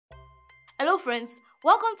Hello friends,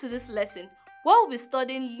 welcome to this lesson where we'll be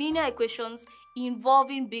studying linear equations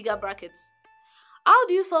involving bigger brackets. How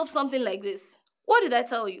do you solve something like this? What did I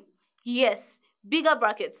tell you? Yes, bigger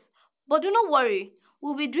brackets. But do not worry,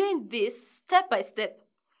 we'll be doing this step by step.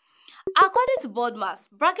 According to BODMAS,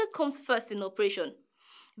 bracket comes first in operation.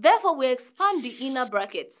 Therefore, we expand the inner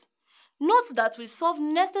brackets. Note that we solve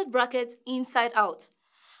nested brackets inside out.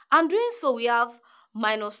 And doing so, we have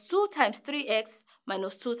minus 2 times 3x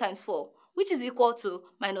minus 2 times 4, which is equal to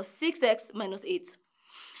minus 6x minus 8.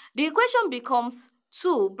 The equation becomes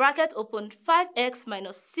 2 bracket open 5x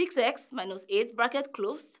minus 6x minus 8 bracket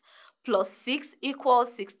closed plus 6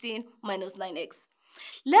 equals 16 minus 9x.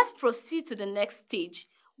 Let's proceed to the next stage,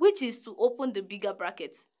 which is to open the bigger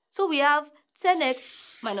bracket. So we have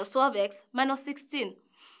 10x minus 12x minus 16.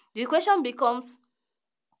 The equation becomes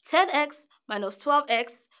 10x minus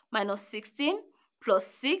 12x minus 16 plus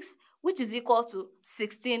 6, which is equal to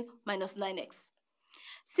 16 minus 9x.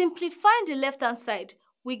 Simplifying the left-hand side,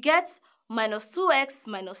 we get minus 2x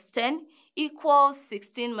minus 10 equals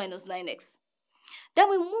 16 minus 9x. Then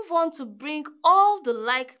we move on to bring all the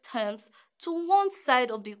like terms to one side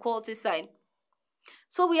of the equality sign.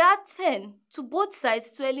 So we add 10 to both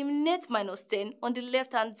sides to eliminate minus 10 on the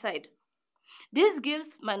left-hand side. This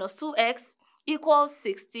gives minus 2x equals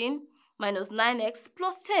 16 minus 9x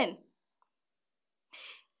plus 10.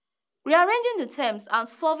 Rearranging the terms and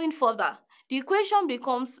solving further, the equation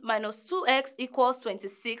becomes minus 2x equals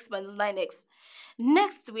 26 minus 9x.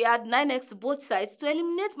 Next, we add 9x to both sides to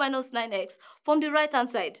eliminate minus 9x from the right-hand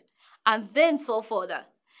side, and then solve further.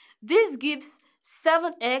 This gives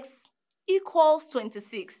 7x equals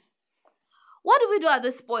 26. What do we do at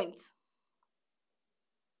this point?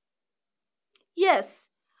 Yes,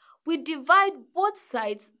 we divide both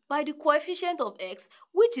sides by the coefficient of x,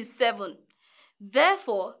 which is 7.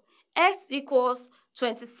 Therefore, x equals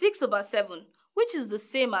 26 over 7, which is the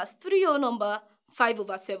same as 3 whole number 5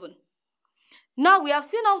 over 7. Now we have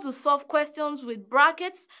seen how to solve questions with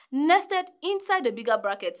brackets nested inside the bigger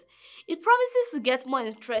brackets. It promises to get more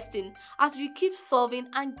interesting as we keep solving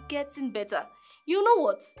and getting better. You know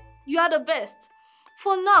what? You are the best.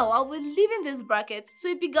 For now, I will be leaving this bracket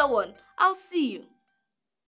to a bigger one. I'll see you.